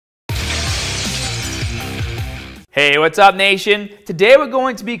Hey, what's up, nation? Today we're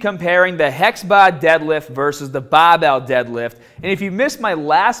going to be comparing the hex bar deadlift versus the barbell deadlift. And if you missed my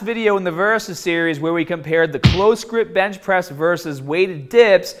last video in the Versus series where we compared the close grip bench press versus weighted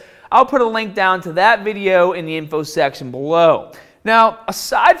dips, I'll put a link down to that video in the info section below. Now,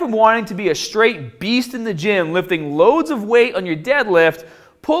 aside from wanting to be a straight beast in the gym, lifting loads of weight on your deadlift,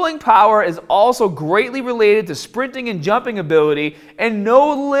 pulling power is also greatly related to sprinting and jumping ability, and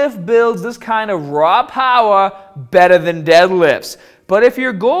no lift builds this kind of raw power better than deadlifts. But if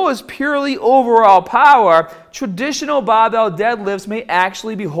your goal is purely overall power, traditional barbell deadlifts may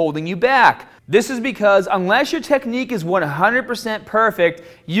actually be holding you back. This is because unless your technique is 100% perfect,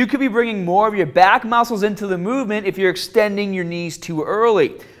 you could be bringing more of your back muscles into the movement if you're extending your knees too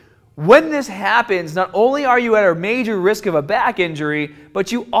early. When this happens, not only are you at a major risk of a back injury,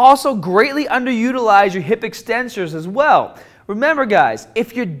 but you also greatly underutilize your hip extensors as well. Remember guys,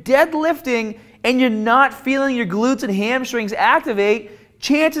 if you're deadlifting and you're not feeling your glutes and hamstrings activate,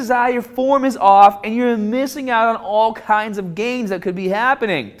 chances are your form is off and you're missing out on all kinds of gains that could be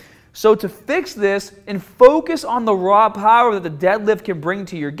happening. So to fix this and focus on the raw power that the deadlift can bring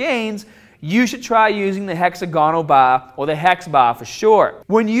to your gains, you should try using the hexagonal bar, or the hex bar for short.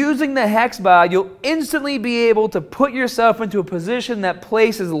 When using the hex bar, you'll instantly be able to put yourself into a position that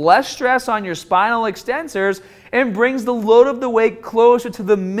places less stress on your spinal extensors and brings the load of the weight closer to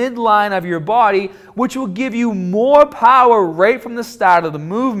the midline of your body, which will give you more power right from the start of the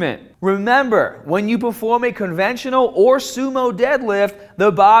movement. Remember, when you perform a conventional or sumo deadlift,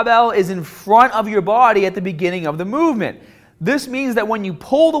 the barbell is in front of your body at the beginning of the movement. This means that when you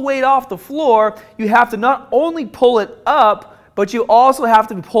pull the weight off the floor, you have to not only pull it up, but you also have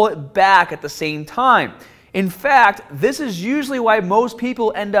to pull it back at the same time. In fact, this is usually why most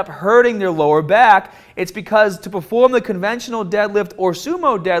people end up hurting their lower back. It's because to perform the conventional deadlift or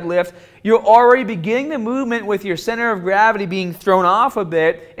sumo deadlift, you're already beginning the movement with your center of gravity being thrown off a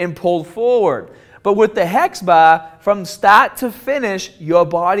bit and pulled forward. But with the hex bar, from start to finish, your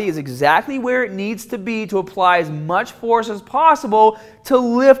body is exactly where it needs to be to apply as much force as possible to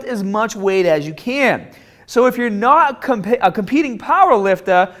lift as much weight as you can. So if you're not a competing power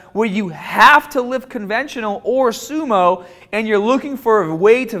lifter where you have to lift conventional or sumo and you're looking for a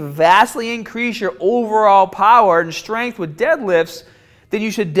way to vastly increase your overall power and strength with deadlifts, then you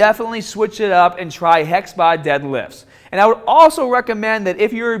should definitely switch it up and try hex bar deadlifts. And I would also recommend that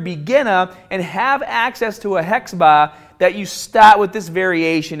if you're a beginner and have access to a hex bar, that you start with this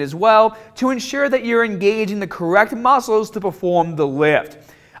variation as well to ensure that you're engaging the correct muscles to perform the lift.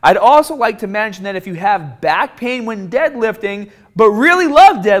 I'd also like to mention that if you have back pain when deadlifting, but really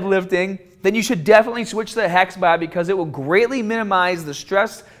love deadlifting, then you should definitely switch to the hex bar because it will greatly minimize the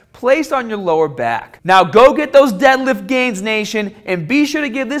stress placed on your lower back. Now go get those deadlift gains, nation, and be sure to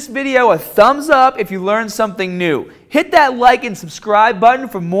give this video a thumbs up if you learned something new. Hit that like and subscribe button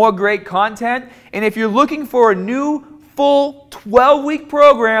for more great content, and if you're looking for a new full 12-week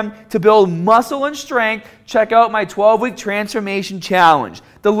program to build muscle and strength, check out my 12-week transformation challenge.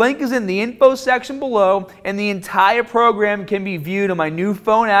 The link is in the info section below, and the entire program can be viewed on my new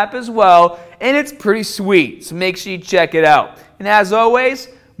phone app as well, and it's pretty sweet, so make sure you check it out. And as always,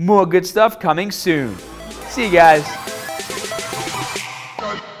 more good stuff coming soon. See you guys.